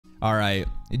All right.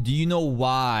 Do you know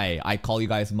why I call you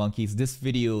guys monkeys? This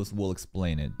video will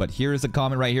explain it. But here's a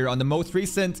comment right here on the most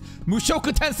recent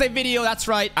Mushoku Tensei video. That's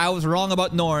right. I was wrong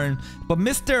about Norn. But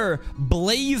Mr.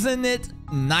 Blazing It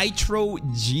Nitro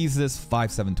Jesus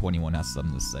 5721 has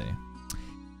something to say.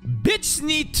 Bitch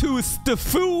need to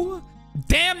stafoo.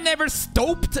 Damn, never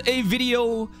stoped a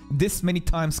video this many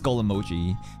times, skull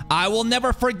emoji. I will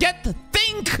never forget the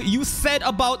thing you said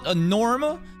about a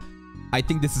Norm. I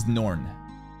think this is Norn.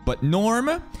 But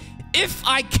Norm, if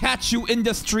I catch you in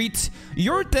the street,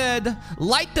 you're dead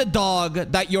like the dog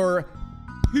that your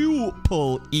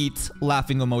pupil eats.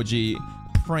 Laughing emoji,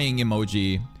 praying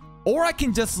emoji. Or I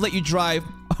can just let you drive.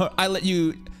 I let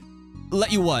you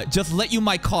what? Just let you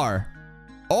my car.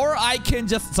 Or I can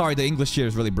just... Sorry, the English here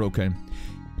is really broken.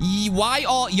 Why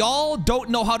all... Y'all don't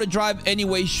know how to drive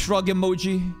anyway, shrug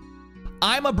emoji.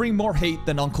 I'ma bring more hate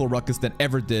than Uncle Ruckus than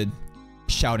ever did.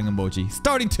 Shouting emoji.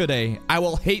 Starting today, I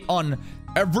will hate on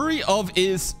every of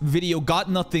his video. Got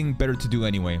nothing better to do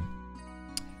anyway.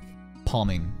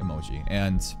 Palming emoji.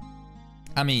 And...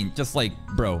 I mean, just like,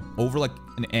 bro, over like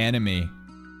an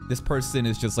anime, this person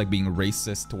is just like being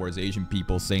racist towards Asian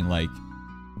people, saying like,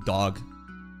 dog...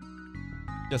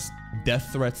 Just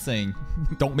death threats saying,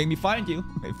 don't make me find you.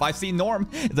 If I see Norm,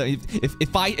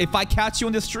 if I catch you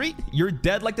in the street, you're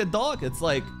dead like the dog. It's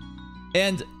like,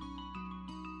 and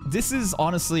this is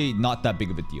honestly not that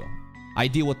big of a deal. I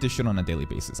deal with this shit on a daily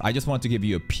basis. I just wanted to give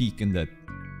you a peek in the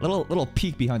little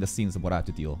peek behind the scenes of what I have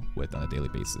to deal with on a daily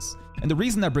basis. And the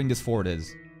reason I bring this forward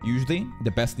is usually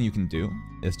the best thing you can do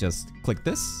is just click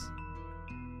this,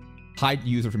 hide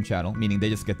user from channel, meaning they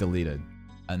just get deleted,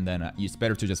 and then it's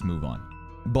better to just move on.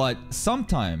 But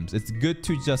sometimes it's good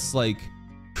to just like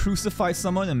crucify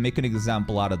someone and make an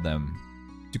example out of them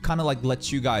to kind of like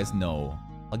let you guys know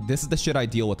like this is the shit I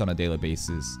deal with on a daily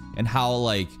basis and how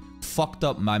like fucked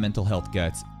up my mental health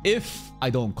gets if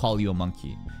I don't call you a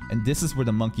monkey. And this is where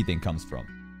the monkey thing comes from.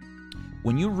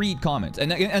 When you read comments,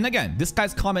 and again, this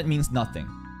guy's comment means nothing.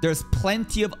 There's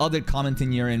plenty of other comments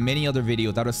in here and many other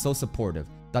videos that are so supportive.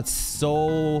 That's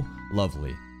so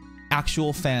lovely.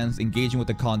 Actual fans engaging with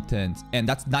the content, and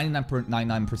that's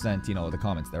 99%, you know, the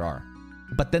comments there are.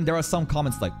 But then there are some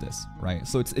comments like this, right?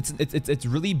 So it's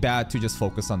really bad to just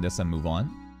focus on this and move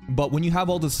on. But when you have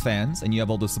all those fans and you have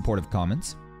all those supportive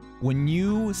comments, when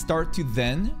you start to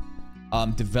then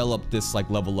develop this like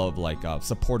level of like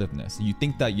supportiveness, you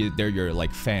think that they're your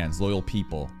like fans, loyal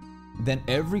people, then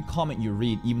every comment you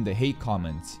read, even the hate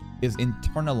comments, is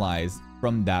internalized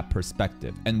from that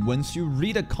perspective. And once you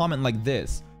read a comment like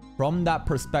this from that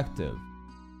perspective,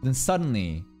 then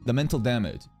suddenly the mental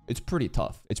damage, it's pretty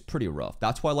tough. It's pretty rough.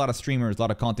 That's why a lot of streamers, a lot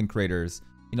of content creators,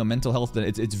 you know, mental health,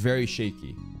 it's very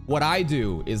shaky. What I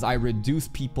do is I reduce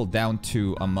people down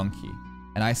to a monkey.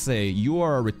 And I say, you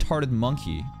are a retarded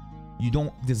monkey. You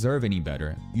don't deserve any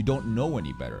better. You don't know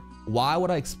any better. Why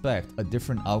would I expect a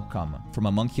different outcome from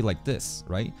a monkey like this,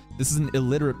 right? This is an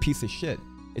illiterate piece of shit.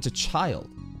 It's a child.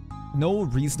 No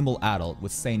reasonable adult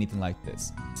would say anything like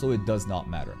this, so it does not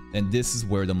matter. And this is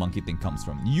where the monkey thing comes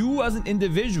from. You as an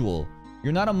individual,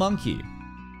 you're not a monkey.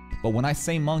 But when I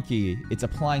say monkey, it's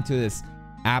applying to this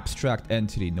abstract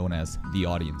entity known as the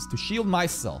audience to shield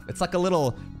myself. It's like a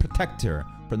little protector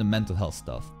from the mental health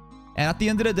stuff. And at the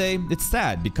end of the day, it's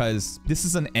sad because this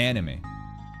is an anime.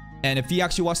 And if he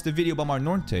actually watched the video about my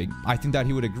Norn take, I think that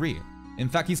he would agree. In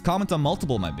fact, he's commented on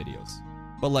multiple of my videos.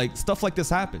 But like, stuff like this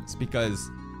happens because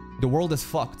the world is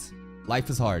fucked.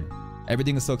 Life is hard.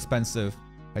 Everything is so expensive.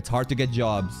 It's hard to get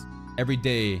jobs. Every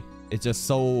day, it's just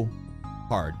so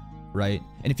hard, right?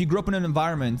 And if you grew up in an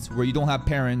environment where you don't have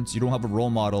parents, you don't have a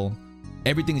role model,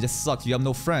 everything just sucks, you have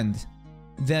no friend,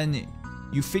 then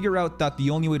you figure out that the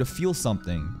only way to feel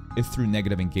something is through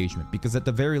negative engagement. Because at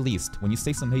the very least, when you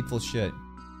say some hateful shit,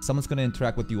 someone's gonna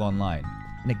interact with you online.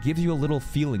 And it gives you a little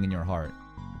feeling in your heart.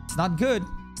 It's not good,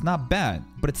 it's not bad,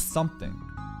 but it's something.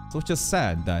 So it's just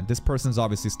sad that this person's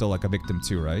obviously still like a victim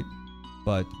too, right?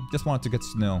 But just wanted to get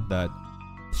to know that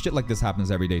shit like this happens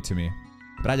every day to me.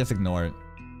 But I just ignore it.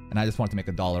 And I just wanted to make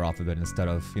 $1 off of it instead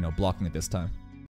of, you know, blocking it this time.